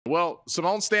Well,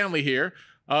 Symone Stanley here.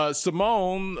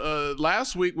 Symone,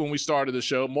 last week when we started the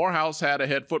show, Morehouse had a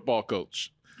head football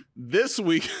coach. This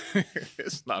week,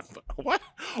 it's not fun.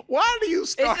 Why do you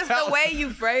start It's just the way you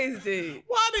phrased it.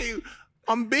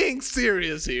 I'm being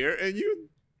serious here, and you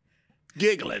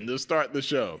giggling to start the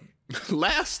show.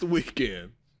 Last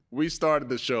weekend, we started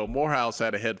the show. Morehouse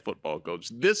had a head football coach.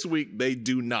 This week, they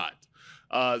do not.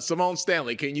 Symone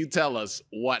Stanley, can you tell us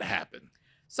what happened?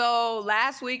 So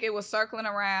last week it was circling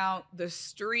around the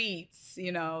streets.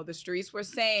 You know, the streets were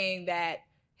saying that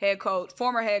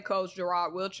former head coach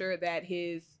Gerard Wilcher, that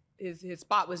his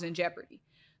spot was in jeopardy.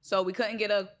 So we couldn't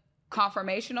get a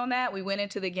confirmation on that. We went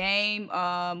into the game,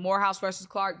 Morehouse versus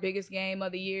Clark, biggest game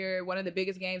of the year, one of the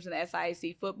biggest games in the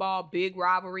SIAC football, big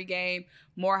rivalry game.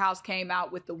 Morehouse came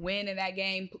out with the win in that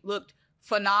game, looked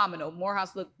phenomenal.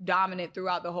 Morehouse looked dominant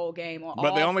throughout the whole game.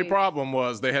 But the only problem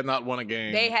was they had not won a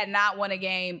game. They had not won a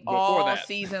game all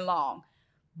season long.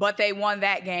 But they won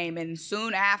that game. And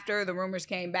soon after, the rumors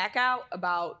came back out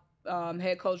about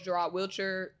head coach Gerard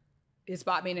Wilcher, his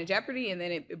spot being in jeopardy. And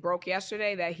then it broke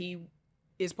yesterday that he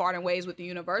is parting ways with the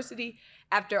university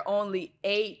after only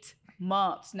 8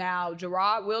 months. Now,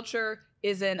 Gerard Wilcher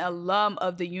is an alum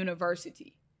of the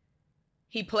university.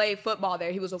 He played football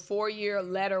there. He was a 4-year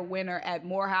letter winner at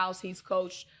Morehouse. He's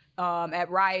coached at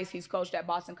Rice. He's coached at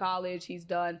Boston College. He's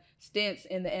done stints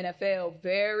in the NFL.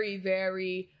 Very,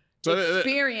 very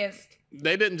experienced.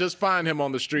 They didn't just find him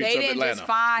on the streets of Atlanta. They didn't just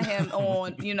find him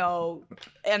on,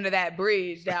 under that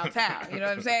bridge downtown. You know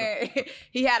what I'm saying?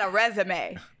 He had a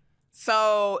resume.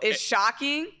 So it's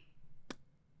shocking.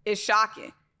 It's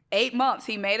shocking. 8 months.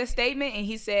 He made a statement and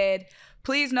he said,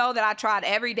 "Please know that I tried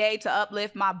every day to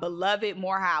uplift my beloved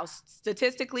Morehouse.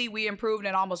 Statistically, we improved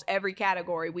in almost every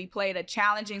category. We played a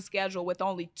challenging schedule with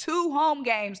only 2 home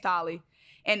games, Tolly.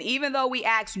 And even though we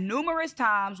asked numerous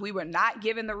times, we were not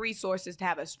given the resources to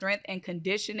have a strength and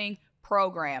conditioning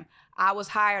program. I was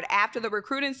hired after the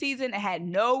recruiting season and had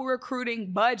no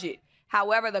recruiting budget.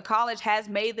 However, the college has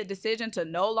made the decision to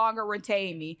no longer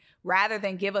retain me rather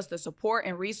than give us the support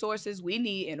and resources we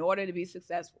need in order to be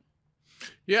successful."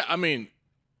 Yeah, I mean,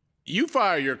 you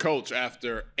fire your coach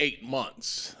after 8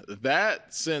 months.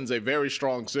 That sends a very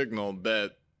strong signal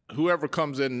that whoever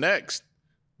comes in next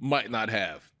might not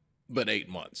have but 8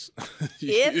 months.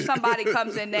 If somebody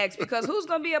comes in next, because who's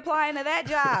going to be applying to that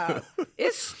job?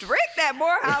 It's strict at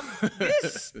Morehouse.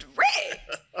 It's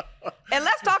strict. And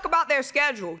let's talk about their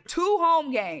schedule. 2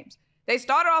 home games. They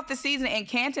started off the season in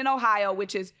Canton, Ohio,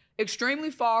 which is extremely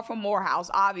far from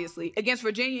Morehouse, obviously, against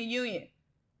Virginia Union.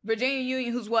 Virginia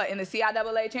Union, who's what, in the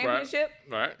CIAA championship?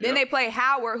 Right. Then they play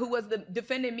Howard, who was the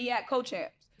defending MEAC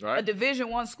co-champs. Right. A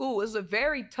Division I school. It's a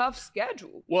very tough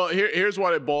schedule. Well, here's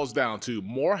what it boils down to.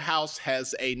 Morehouse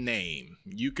has a name.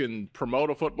 You can promote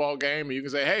a football game and you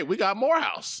can say, hey, we got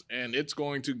Morehouse. And it's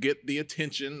going to get the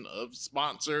attention of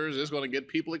sponsors. It's going to get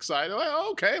people excited.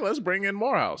 Like, okay, let's bring in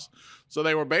Morehouse. So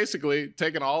they were basically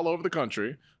taken all over the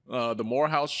country. The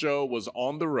Morehouse show was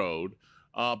on the road.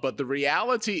 But the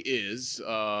reality is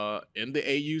in the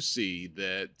AUC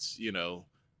that,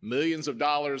 millions of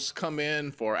dollars come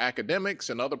in for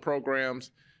academics and other programs.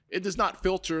 It does not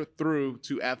filter through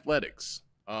to athletics.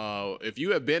 If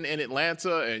you have been in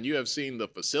Atlanta and you have seen the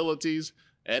facilities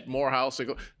at Morehouse,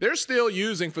 they're still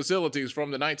using facilities from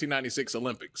the 1996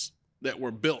 Olympics that were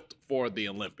built for the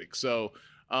Olympics. So,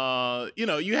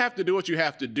 you have to do what you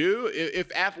have to do.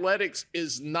 If athletics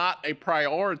is not a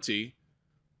priority,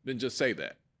 then just say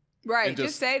that. Right,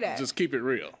 just say that. Just keep it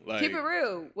real. Keep it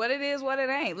real. What it is, what it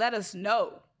ain't. Let us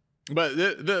know. But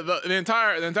the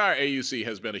entire AUC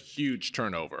has been a huge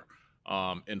turnover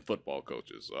in football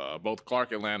coaches. Both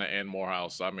Clark Atlanta and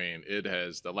Morehouse. I mean, it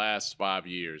has the last 5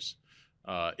 years.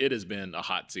 It has been a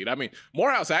hot seat. I mean,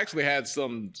 Morehouse actually had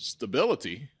some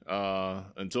stability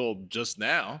until just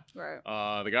now.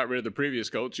 Right. They got rid of the previous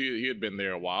coach. He had been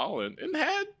there a while and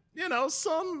had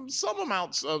some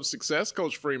amounts of success.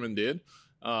 Coach Freeman did,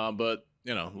 but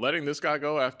letting this guy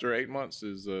go after 8 months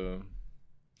is.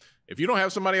 If you don't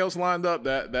have somebody else lined up,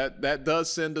 that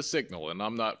does send a signal, and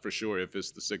I'm not for sure if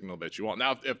it's the signal that you want.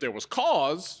 Now, if there was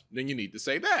cause, then you need to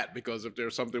say that, because if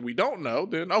there's something we don't know,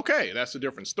 then okay, that's a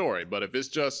different story. But if it's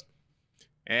just,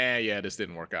 this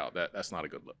didn't work out, that's not a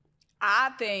good look.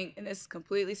 I think, and this is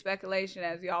completely speculation,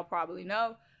 as y'all probably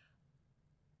know,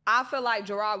 I feel like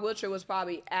Gerard Wilcher was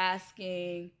probably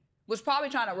trying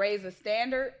to raise the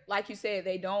standard. Like you said,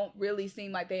 they don't really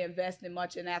seem like they invest in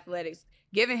much in athletics.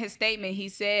 Given his statement, he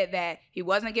said that he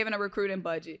wasn't given a recruiting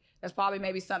budget. That's probably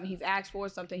maybe something he's asked for,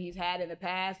 something he's had in the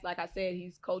past. Like I said,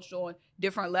 he's coached on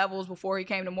different levels before he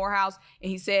came to Morehouse.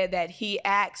 And he said that he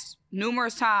asked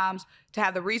numerous times to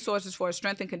have the resources for a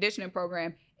strength and conditioning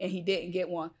program, and he didn't get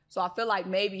one. So I feel like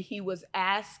maybe he was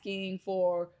asking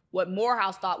for what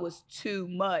Morehouse thought was too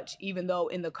much, even though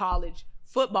in the college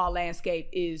football landscape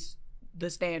is the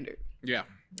standard. Yeah.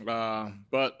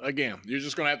 But again, you're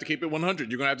just going to have to keep it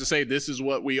 100. You're going to have to say, this is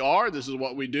what we are, this is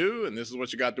what we do, and this is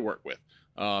what you got to work with.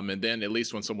 And then at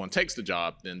least when someone takes the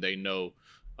job, then they know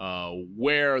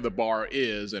where the bar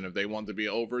is. And if they want to be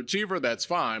an overachiever, that's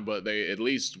fine, but they at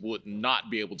least would not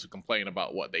be able to complain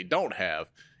about what they don't have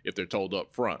if they're told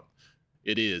up front.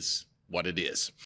 It is what it is.